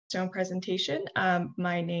Capstone presentation.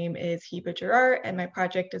 My name is Heba Jarrar, and my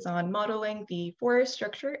project is on modeling the forest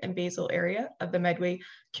structure and basal area of the Medway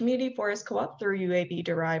Community Forest Co-op through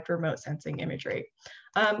UAV-derived remote sensing imagery.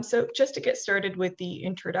 So just to get started with the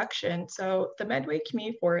introduction, so the Medway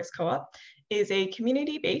Community Forest Co-op is a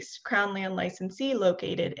community-based Crown Land licensee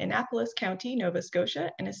located in Annapolis County, Nova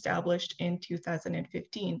Scotia, and established in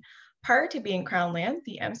 2015. Prior to being Crown Land,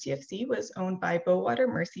 the MCFC was owned by Bowater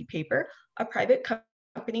Mercy Paper, a private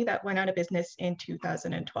company that went out of business in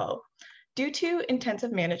 2012. Due to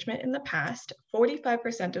intensive management in the past,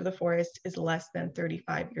 45% of the forest is less than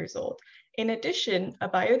 35 years old. In addition, a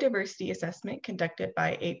biodiversity assessment conducted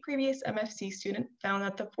by a previous MFC student found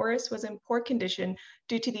that the forest was in poor condition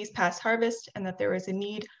due to these past harvests and that there was a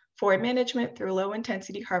need for management through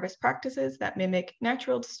low-intensity harvest practices that mimic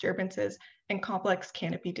natural disturbances and complex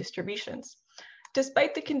canopy distributions.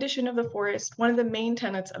 Despite the condition of the forest, one of the main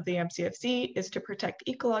tenets of the MCFC is to protect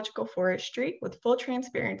ecological forestry with full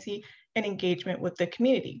transparency and engagement with the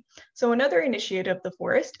community. So another initiative of the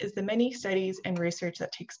forest is the many studies and research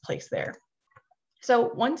that takes place there. So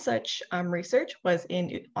one such research was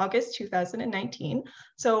in August 2019.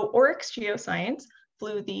 So Oryx Geoscience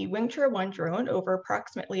flew the Wingtra 1 drone over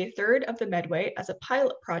approximately a third of the Medway as a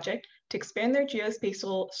pilot project to expand their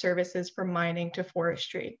geospatial services from mining to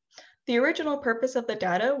forestry. The original purpose of the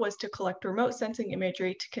data was to collect remote sensing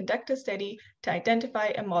imagery to conduct a study to identify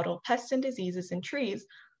and model pests and diseases in trees.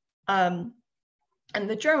 And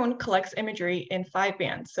the drone collects imagery in 5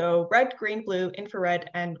 bands, so red, green, blue, infrared,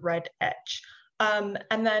 and red edge.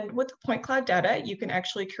 And then with the point cloud data, you can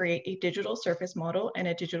actually create a digital surface model and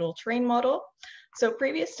a digital terrain model. So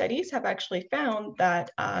previous studies have actually found that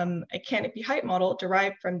a canopy height model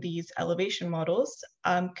derived from these elevation models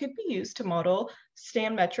could be used to model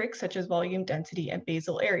stand metrics such as volume, density, and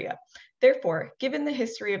basal area. Therefore, given the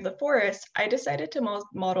history of the forest, I decided to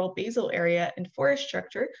model basal area and forest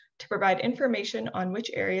structure to provide information on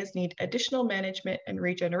which areas need additional management and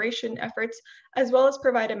regeneration efforts, as well as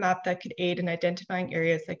provide a map that could aid in identifying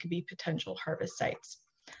areas that could be potential harvest sites.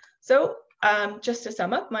 So just to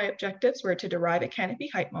sum up, my objectives were to derive a canopy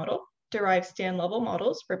height model, derive stand level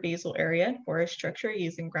models for basal area and forest structure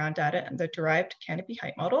using ground data and the derived canopy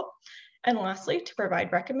height model, and lastly, to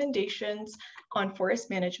provide recommendations on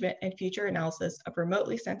forest management and future analysis of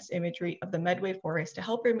remotely sensed imagery of the Medway forest to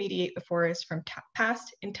help remediate the forest from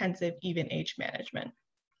past intensive even age management.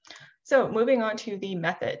 So moving on to the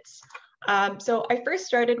methods. So I first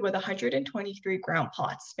started with 123 ground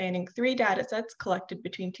plots spanning 3 data sets collected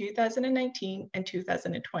between 2019 and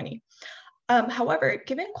 2020. However,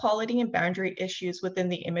 given quality and boundary issues within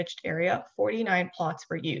the imaged area, 49 plots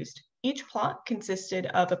were used. Each plot consisted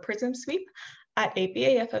of a prism sweep at a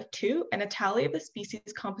BAF of 2 and a tally of the species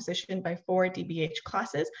composition by 4 DBH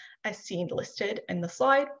classes as seen listed in the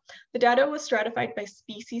slide. The data was stratified by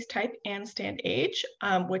species type and stand age,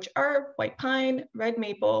 which are white pine, red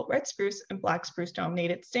maple, red spruce, and black spruce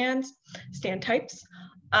dominated stand types.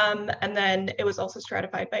 And then it was also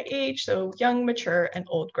stratified by age, so young, mature, and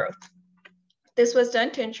old growth. This was done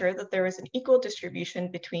to ensure that there was an equal distribution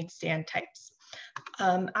between stand types.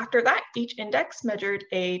 After that, each index measured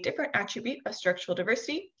a different attribute of structural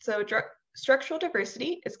diversity. So structural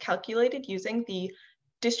diversity is calculated using the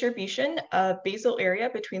distribution of basal area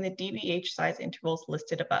between the DBH size intervals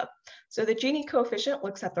listed above. So the Gini coefficient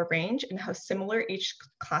looks at the range and how similar each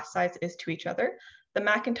class size is to each other. The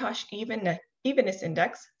Macintosh evenness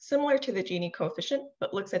index, similar to the Gini coefficient,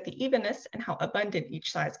 but looks at the evenness and how abundant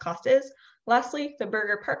each size class is. Lastly, the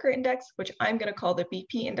Berger-Parker index, which I'm going to call the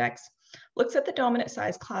BP index, looks at the dominant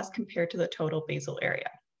size class compared to the total basal area.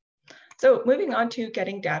 So moving on to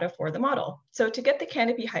getting data for the model. So to get the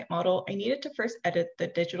canopy height model, I needed to first edit the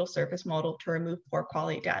digital surface model to remove poor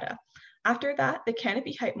quality data. After that, the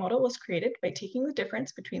canopy height model was created by taking the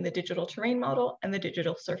difference between the digital terrain model and the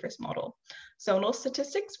digital surface model. Zonal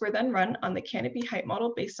statistics were then run on the canopy height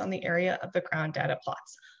model based on the area of the ground data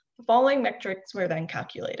plots. The following metrics were then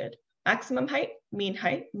calculated: maximum height, mean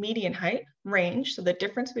height, median height, range, so the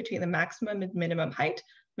difference between the maximum and minimum height,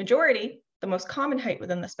 majority, the most common height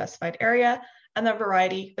within the specified area, and the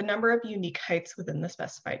variety, the number of unique heights within the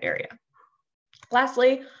specified area.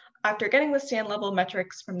 Lastly, after getting the stand level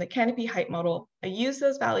metrics from the canopy height model, I used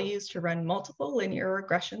those values to run multiple linear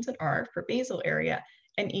regressions in R for basal area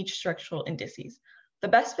and each structural indices. The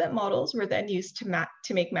best fit models were then used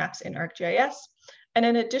to make maps in ArcGIS, and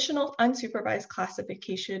an additional unsupervised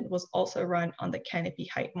classification was also run on the canopy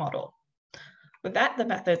height model. With that, the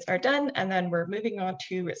methods are done, and then we're moving on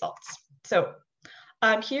to results. So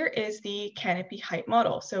Here is the canopy height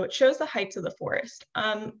model. So it shows the heights of the forest.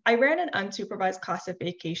 I ran an unsupervised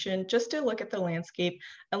classification just to look at the landscape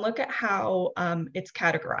and look at how it's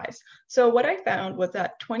categorized. So what I found was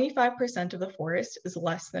that 25% of the forest is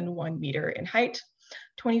less than 1 meter in height.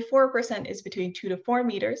 24% is between 2 to 4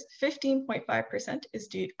 meters. 15.5% is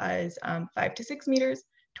 5 to 6 meters.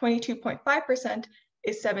 22.5%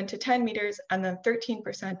 is 7 to 10 meters. And then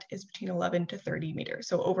 13% is between 11 to 30 meters,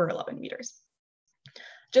 so over 11 meters.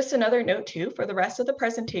 Just another note too, for the rest of the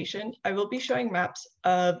presentation, I will be showing maps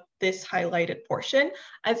of this highlighted portion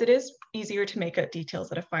as it is easier to make out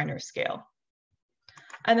details at a finer scale.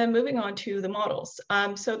 And then moving on to the models.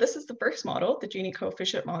 So this is the first model, the Gini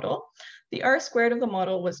coefficient model. The R squared of the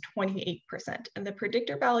model was 28%, and the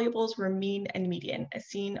predictor variables were mean and median, as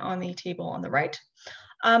seen on the table on the right.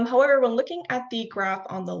 However, when looking at the graph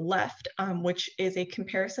on the left, which is a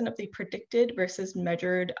comparison of the predicted versus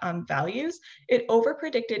measured values, it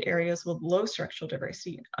overpredicted areas with low structural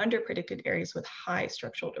diversity and underpredicted areas with high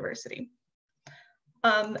structural diversity.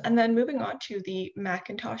 And then moving on to the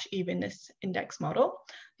Macintosh evenness index model,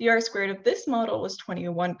 the R squared of this model was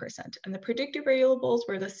 21%, and the predictor variables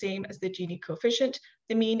were the same as the Gini coefficient,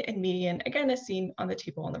 the mean and median, again as seen on the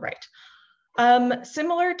table on the right.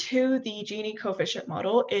 Similar to the Gini coefficient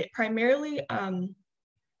model, it primarily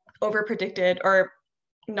overpredicted, or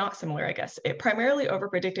not similar, I guess, it primarily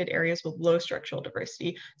overpredicted areas with low structural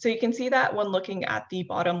diversity. So you can see that when looking at the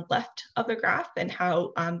bottom left of the graph and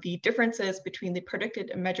how the differences between the predicted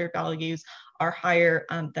and measured values are higher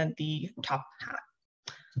than the top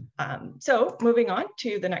half. So moving on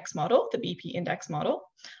to the next model, the BP index model.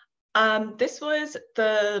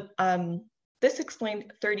 This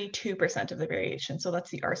explained 32% of the variation, so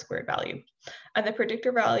that's the R squared value. And the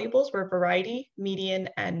predictor variables were variety, median,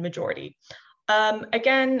 and majority.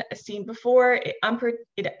 Again, as seen before, it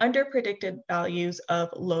underpredicted values of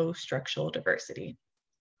low structural diversity.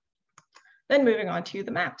 Then moving on to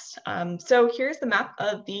the maps. So here's the map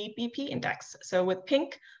of the BP index. So with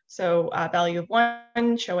pink, so value of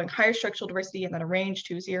 1 showing higher structural diversity, and then a range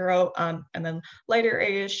to 0, and then lighter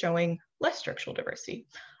areas showing less structural diversity.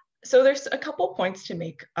 So there's a couple points to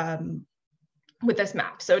make with this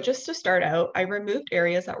map. So just to start out, I removed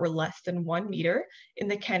areas that were less than 1 meter in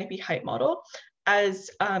the canopy height model,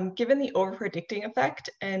 as given the overpredicting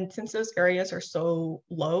effect, and since those areas are so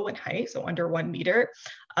low in height, so under 1 meter,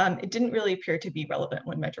 it didn't really appear to be relevant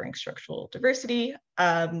when measuring structural diversity,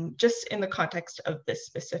 just in the context of this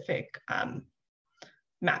specific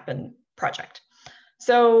map and project.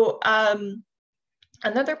 So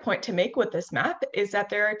another point to make with this map is that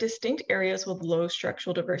there are distinct areas with low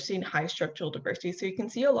structural diversity and high structural diversity. So you can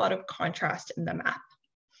see a lot of contrast in the map.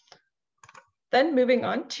 Then moving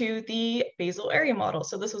on to the basal area model.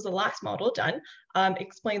 So this was the last model done,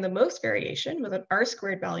 explain the most variation with an R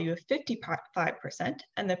squared value of 55%,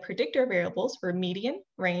 and the predictor variables were median,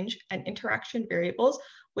 range, and interaction variables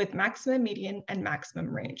with maximum, median, and maximum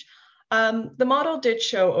range. The model did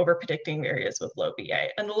show over-predicting areas with low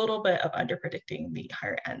BA and a little bit of under-predicting the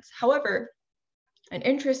higher ends. However, an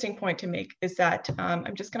interesting point to make is that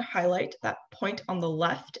I'm just going to highlight that point on the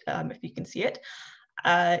left, if you can see it,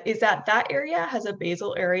 is that that area has a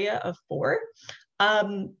basal area of 4,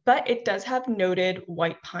 but it does have noted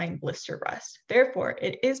white pine blister rust. Therefore,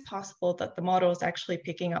 it is possible that the model is actually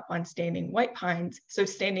picking up on standing white pines, so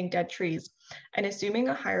standing dead trees, and assuming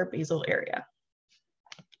a higher basal area.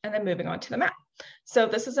 And then moving on to the map. So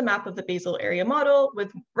this is a map of the basal area model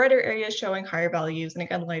with redder areas showing higher values and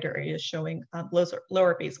again, lighter areas showing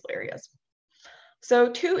lower basal areas. So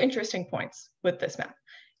 2 interesting points with this map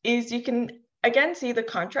is you can again see the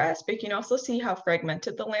contrast, but you can also see how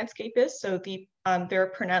fragmented the landscape is. So there are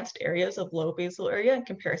pronounced areas of low basal area in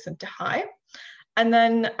comparison to high. And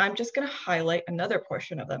then I'm just going to highlight another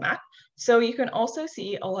portion of the map. So you can also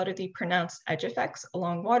see a lot of the pronounced edge effects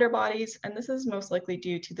along water bodies, and this is most likely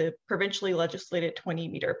due to the provincially legislated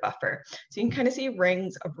 20-meter buffer. So you can kind of see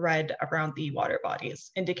rings of red around the water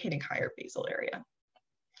bodies, indicating higher basal area.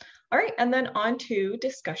 All right, and then on to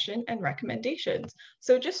discussion and recommendations.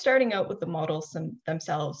 So just starting out with the models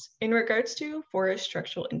themselves, in regards to forest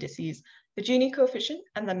structural indices, the Gini coefficient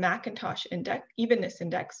and the Macintosh evenness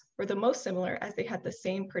index were the most similar as they had the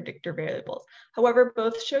same predictor variables. However,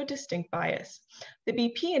 both showed distinct bias. The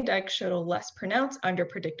BP index showed a less pronounced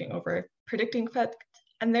under-predicting over predicting effect,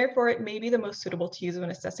 and therefore it may be the most suitable to use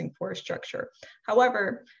when assessing forest structure.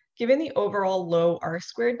 However, given the overall low R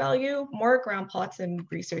squared value, more ground plots and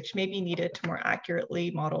research may be needed to more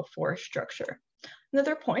accurately model forest structure.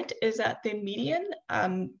 Another point is that the median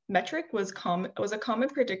metric was a common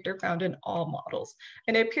predictor found in all models,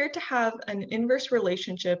 and it appeared to have an inverse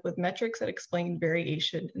relationship with metrics that explain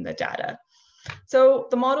variation in the data. So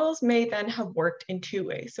the models may then have worked in two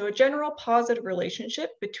ways. So a general positive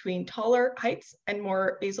relationship between taller heights and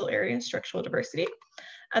more basal area and structural diversity.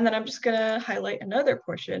 And then I'm just gonna highlight another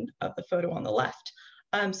portion of the photo on the left.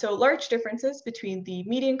 So large differences between the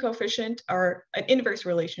median coefficient are an inverse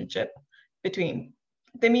relationship between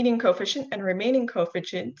the median coefficient and remaining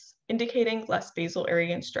coefficients, indicating less basal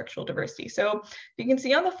area and structural diversity. So you can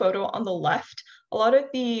see on the photo on the left, a lot of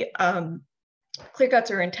the clear cuts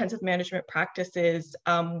or intensive management practices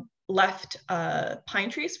left pine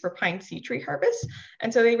trees for pine seed tree harvest.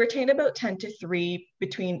 And so they retained about 10:3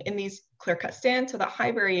 in these clear cut stands. So the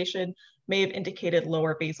high variation may have indicated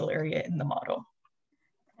lower basal area in the model.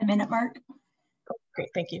 A minute mark. Oh, great,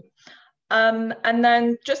 thank you. And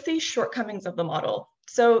then just the shortcomings of the model.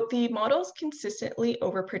 So the models consistently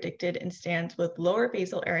overpredicted in stands with lower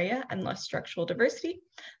basal area and less structural diversity.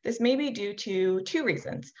 This may be due to two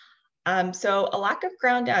reasons. So a lack of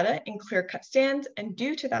ground data in clear-cut stands, and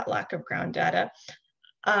due to that lack of ground data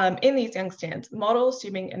in these young stands, the model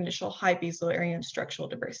assuming initial high basal area and structural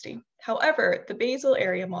diversity. However, the basal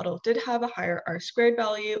area model did have a higher R²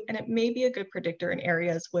 value, and it may be a good predictor in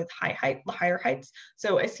areas with higher heights,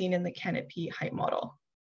 so as seen in the canopy height model.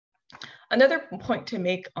 Another point to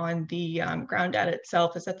make on the ground data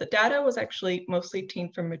itself is that the data was actually mostly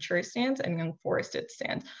obtained from mature stands and young forested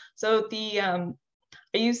stands. So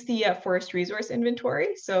I used the forest resource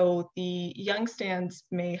inventory. So the young stands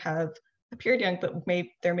may have appeared young, but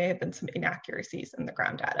there may have been some inaccuracies in the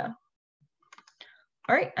ground data.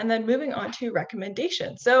 All right, and then moving on to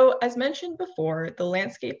recommendations. So as mentioned before, the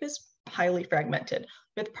landscape is highly fragmented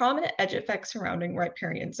with prominent edge effects surrounding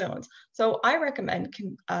riparian zones. So I recommend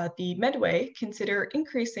the Medway consider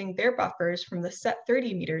increasing their buffers from the set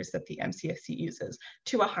 30 meters that the MCFC uses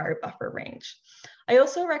to a higher buffer range. I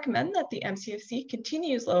also recommend that the MCFC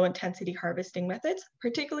continues low intensity harvesting methods,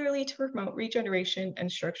 particularly to promote regeneration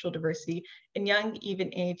and structural diversity in young,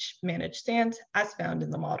 even age managed stands as found in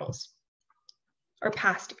the models, or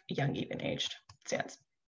past young, even aged stands.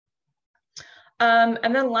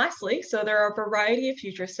 And then lastly, so there are a variety of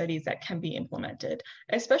future studies that can be implemented,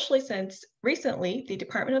 especially since recently the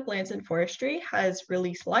Department of Lands and Forestry has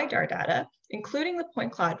released LiDAR data, including the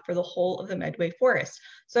point cloud for the whole of the Medway forest.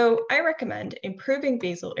 So I recommend improving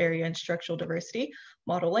basal area and structural diversity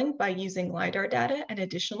modeling by using LiDAR data and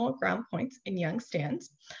additional ground points in young stands.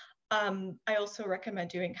 I also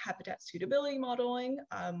recommend doing habitat suitability modeling,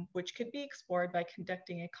 which could be explored by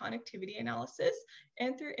conducting a connectivity analysis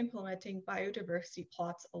and through implementing biodiversity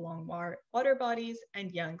plots along water bodies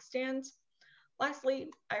and young stands.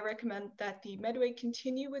 Lastly, I recommend that the Medway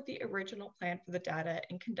continue with the original plan for the data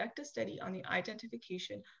and conduct a study on the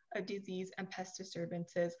identification of disease and pest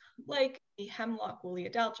disturbances like the hemlock woolly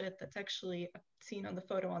adelgid that's actually seen on the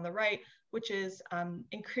photo on the right, which is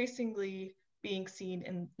increasingly being seen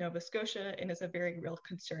in Nova Scotia and is a very real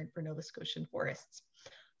concern for Nova Scotian forests.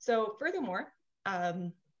 So furthermore,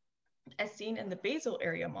 as seen in the basal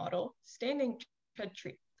area model, standing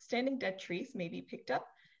dead trees may be picked up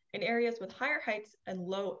in areas with higher heights and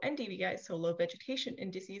low NDVI, so low vegetation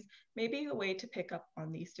indices, may be a way to pick up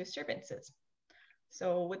on these disturbances.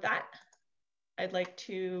 So with that, I'd like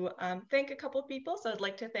to thank a couple of people. So I'd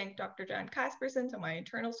like to thank Dr. John Caspersen, so my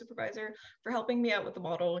internal supervisor, for helping me out with the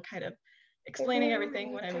model and kind of explaining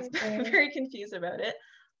everything when I was very confused about it.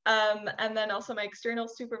 And then also my external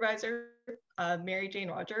supervisor, Jane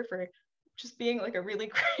Rodger, for just being like a really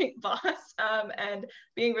great boss and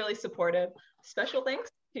being really supportive. Special thanks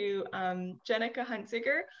to Jenica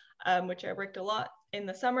Hunziger, which I worked a lot in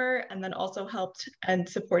the summer and then also helped and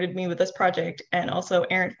supported me with this project, and also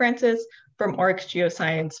Aaron Francis from Oryx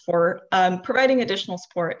Geoscience for providing additional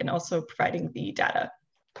support and also providing the data.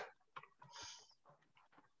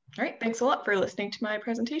 All right, thanks a lot for listening to my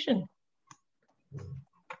presentation.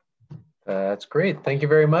 That's great. Thank you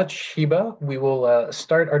very much, Heba. We will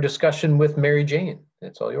start our discussion with Mary Jane.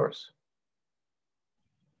 It's all yours.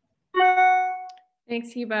 Thanks,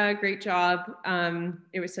 Heba. Great job.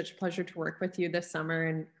 It was such a pleasure to work with you this summer,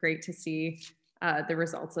 and great to see the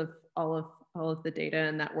results of all of the data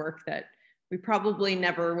and that work that we probably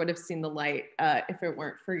never would have seen the light if it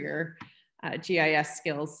weren't for your GIS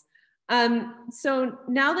skills. So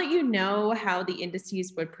now that you know how the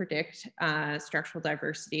indices would predict structural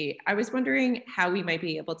diversity, I was wondering how we might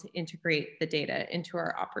be able to integrate the data into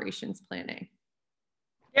our operations planning.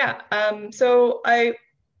 Yeah, so I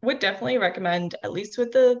would definitely recommend, at least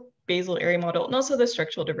with the basal area model and also the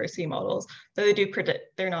structural diversity models, that they do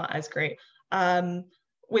predict, they're not as great.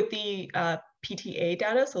 With the PTA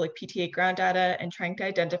data, so like PTA ground data, and trying to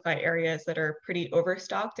identify areas that are pretty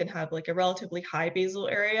overstocked and have like a relatively high basal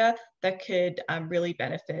area that could really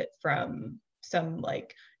benefit from some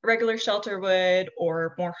like irregular shelter wood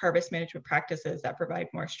or more harvest management practices that provide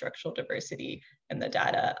more structural diversity in the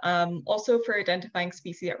data. Also for identifying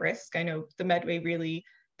species at risk, I know the Medway really,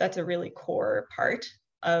 that's a really core part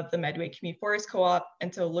of the Medway Community Forest Co-op.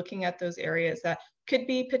 And so looking at those areas that could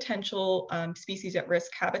be potential species at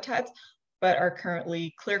risk habitats, but are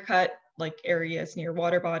currently clear cut, like areas near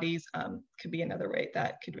water bodies, could be another way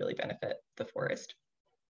that could really benefit the forest.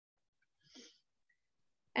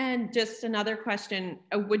 And just another question,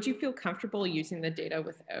 would you feel comfortable using the data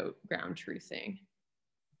without ground truthing?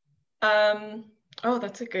 Oh,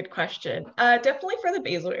 that's a good question. Definitely for the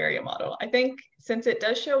basal area model. I think since it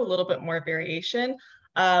does show a little bit more variation,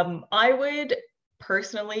 I would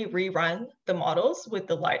personally rerun the models with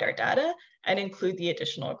the LiDAR data and include the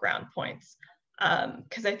additional ground points,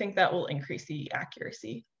 because I think that will increase the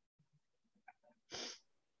accuracy.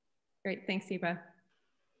 Great, thanks, Heba.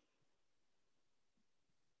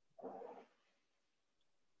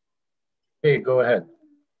 Hey, go ahead.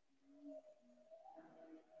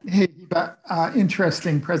 Hey, Heba,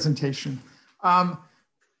 interesting presentation.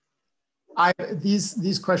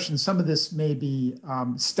 These questions, some of this may be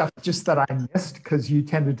stuff just that I missed because you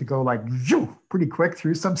tended to go like pretty quick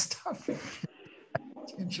through some stuff.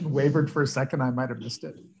 Attention wavered for a second, I might have missed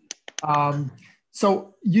it.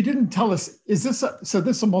 So you didn't tell us, is this so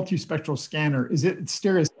this is a multispectral scanner? Is it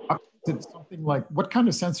stereoscopic? Is it something like, what kind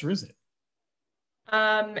of sensor is it?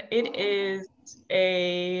 It is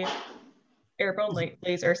a airborne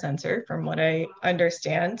laser sensor from what I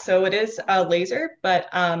understand. So it is a laser, but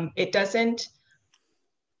it doesn't,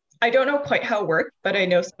 I don't know quite how it works, but I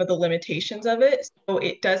know some of the limitations of it. So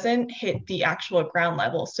it doesn't hit the actual ground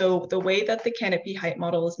level. So the way that the canopy height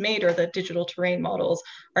model is made, or the digital terrain models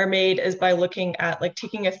are made, is by looking at like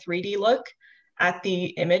taking a 3D look at the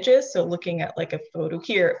images. So looking at like a photo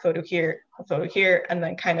here, a photo here, a photo here, and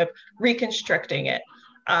then kind of reconstructing it.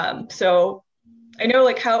 So I know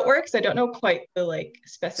like how it works. I don't know quite the like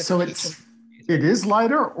specifications. So it is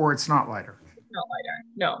LiDAR or it's not LiDAR? It's not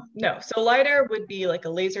LiDAR. No. So LiDAR would be like a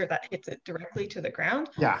laser that hits it directly to the ground.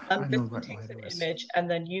 Yeah, I this know one what takes an LiDAR is. image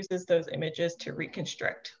and then uses those images to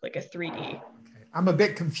reconstruct like a 3D. Okay. I'm a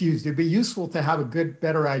bit confused. It'd be useful to have a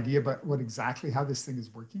better idea about what exactly how this thing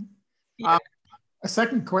is working. Yeah. A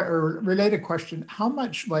second or related question, how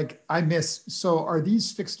much, like I missed, so are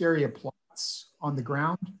these fixed area plots on the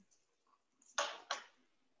ground?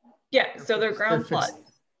 Yeah, so they're ground plots.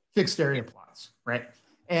 Fixed area plots, right?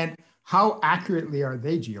 And how accurately are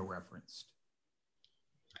they georeferenced?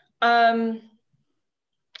 I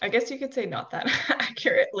guess you could say not that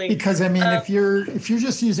accurately. Because I mean, if you're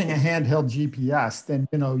just using a handheld GPS, then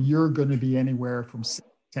you're going to be anywhere from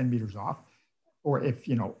 10 meters off, or if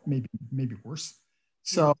maybe worse.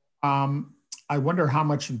 So I wonder how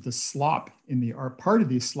much of the slop in the R, part of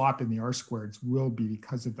the slop in the R squareds will be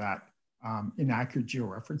because of that inaccurate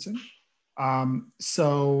georeferencing.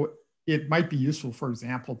 So it might be useful, for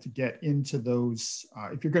example, to get into those,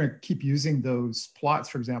 if you're going to keep using those plots,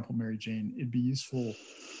 for example, Mary Jane, it'd be useful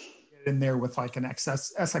to get in there with like an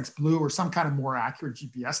SX Blue or some kind of more accurate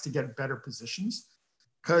GPS to get better positions.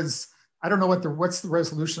 Because I don't know what's the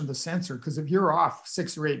resolution of the sensor, because if you're off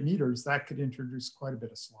 6 or 8 meters, that could introduce quite a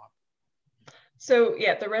bit of slop. So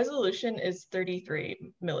yeah, the resolution is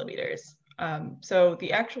 33 millimeters. So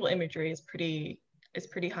the actual imagery is pretty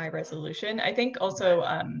high resolution. I think also,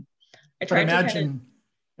 I tried to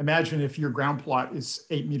imagine if your ground plot is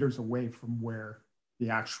 8 meters away from where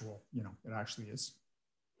the actual, it actually is.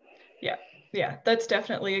 Yeah, that's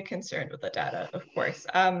definitely a concern with the data, of course.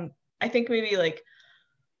 I think maybe like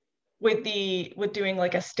with doing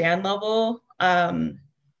like a stand level modeling.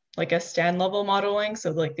 So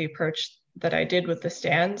like the approach that I did with the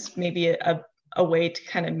stands, maybe a way to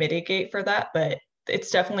kind of mitigate for that, but it's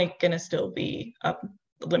definitely going to still be a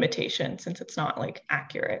limitation since it's not like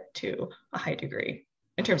accurate to a high degree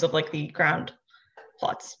in terms of like the ground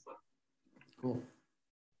plots. Cool.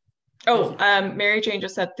 Oh, Mary Jane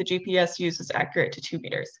just said the GPS use is accurate to 2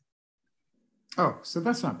 meters. Oh, so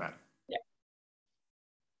that's not bad.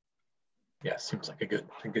 Yeah, seems like a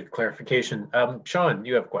good clarification. Sean,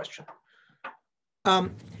 you have a question.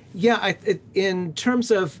 Yeah, in terms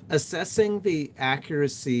of assessing the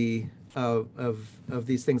accuracy of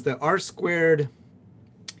these things, the R squared,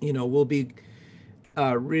 will be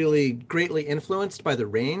really greatly influenced by the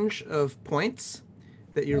range of points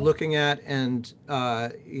that you're looking at, and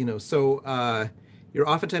so you're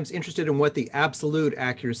oftentimes interested in what the absolute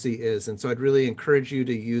accuracy is. And so I'd really encourage you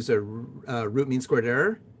to use a root mean squared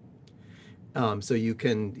error. So you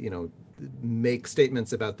can, make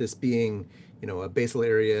statements about this being, a basal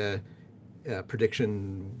area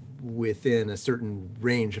prediction within a certain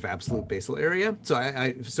range of absolute basal area. So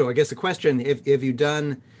I guess the question, if you've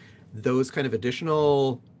done those kind of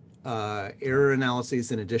additional error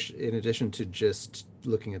analyses in addition to just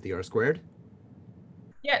looking at the R squared?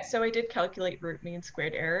 Yeah, so I did calculate root mean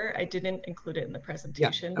squared error. I didn't include it in the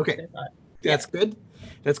presentation. Yeah, okay. That's yeah. good.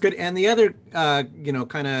 That's good. And the other,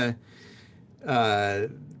 kind of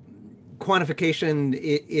quantification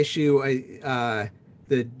issue,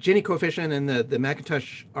 the Gini coefficient and the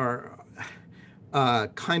Macintosh are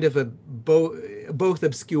kind of both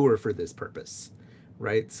obscure for this purpose,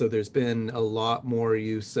 right? So there's been a lot more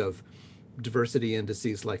use of diversity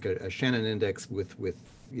indices like a Shannon index with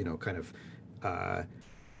kind of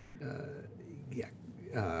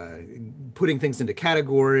putting things into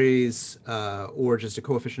categories or just a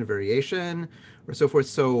coefficient of variation or so forth.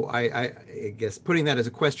 So I guess putting that as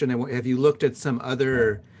a question, have you looked at some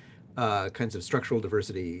other kinds of structural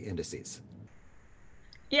diversity indices?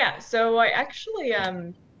 Yeah, so I actually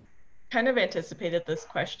kind of anticipated this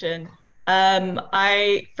question.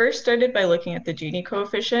 I first started by looking at the Gini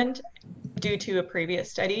coefficient due to a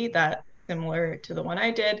previous study that similar to the one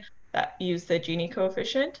I did that used the Gini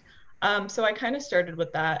coefficient. So I kind of started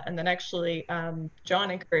with that, and then actually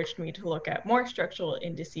John encouraged me to look at more structural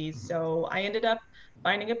indices. So I ended up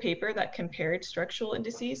finding a paper that compared structural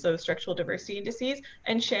indices, so structural diversity indices,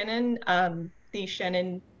 and Shannon, the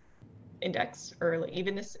Shannon index or like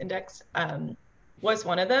evenness index was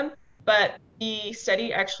one of them. But the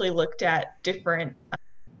study actually looked at different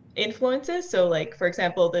influences. So like, for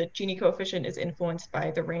example, the Gini coefficient is influenced by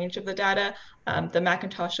the range of the data. The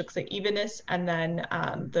Macintosh looks at evenness, and then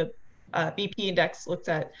the BP index looks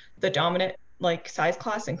at the dominant like size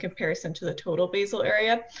class in comparison to the total basal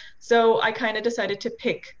area. So I kind of decided to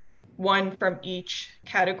pick one from each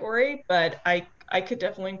category, but I could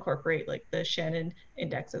definitely incorporate like the Shannon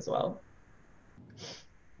index as well.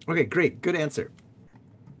 Okay, great. Good answer.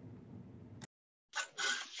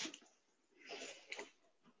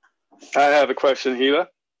 I have a question, Heba.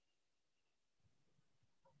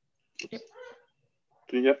 Yep.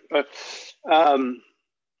 Can you get,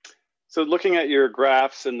 so looking at your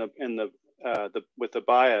graphs and with the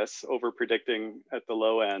bias over predicting at the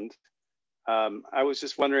low end, I was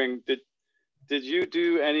just wondering, did you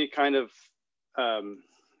do any kind of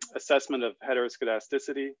assessment of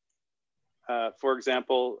heteroscedasticity, for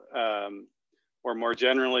example, or more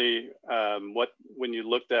generally, when you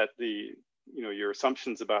looked at your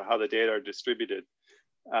assumptions about how the data are distributed,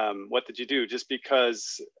 what did you do? Just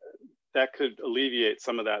because that could alleviate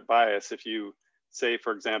some of that bias if you say,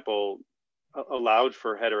 for example, allowed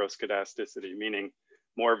for heteroscedasticity, meaning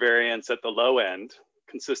more variance at the low end,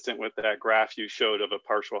 consistent with that graph you showed of a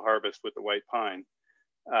partial harvest with the white pine.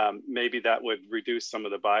 Maybe that would reduce some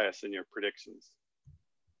of the bias in your predictions.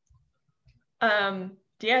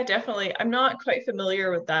 Yeah, definitely. I'm not quite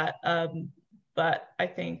familiar with that, but I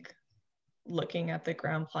think looking at the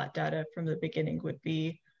ground plot data from the beginning would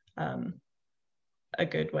be a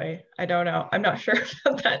good way. I don't know. I'm not sure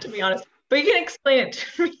about that, to be honest, but you can explain it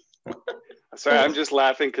to me. Sorry, I'm just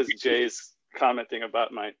laughing because Jay's commenting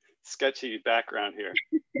about my sketchy background here.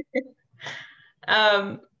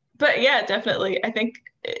 But yeah, definitely. I think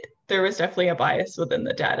there was definitely a bias within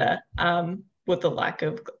the data with the lack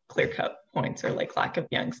of clear-cut points or like lack of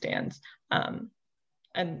young stands,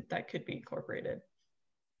 and that could be incorporated.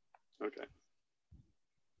 Okay.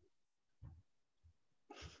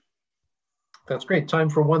 That's great. Time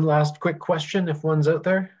for one last quick question if one's out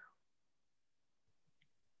there.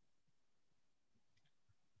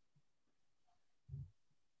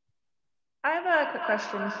 I have a quick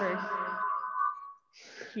question for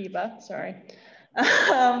Heba, sorry.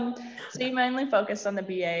 So you mainly focused on the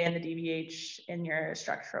BA and the DVH in your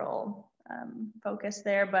structural focus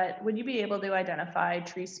there, but would you be able to identify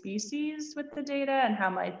tree species with the data, and how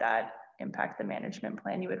might that impact the management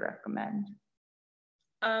plan you would recommend?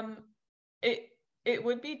 It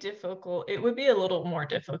would be difficult. It would be a little more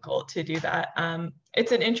difficult to do that.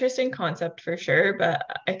 It's an interesting concept for sure, but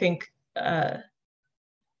I think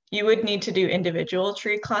you would need to do individual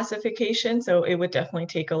tree classification. So it would definitely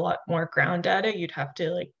take a lot more ground data. You'd have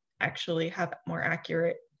to like actually have more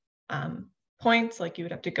accurate points. Like you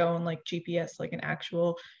would have to go and like GPS like an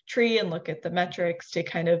actual tree and look at the metrics to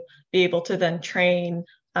kind of be able to then train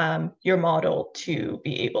your model to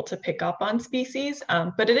be able to pick up on species.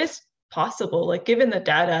 But it is possible, like given the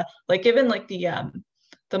data, like given like the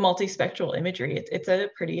the multispectral imagery, it's at a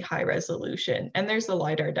pretty high resolution, and there's the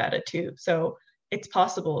LiDAR data too. So it's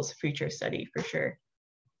possible as a future study for sure.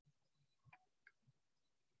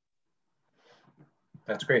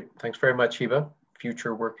 That's great. Thanks very much, Heba.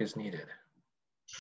 Future work is needed.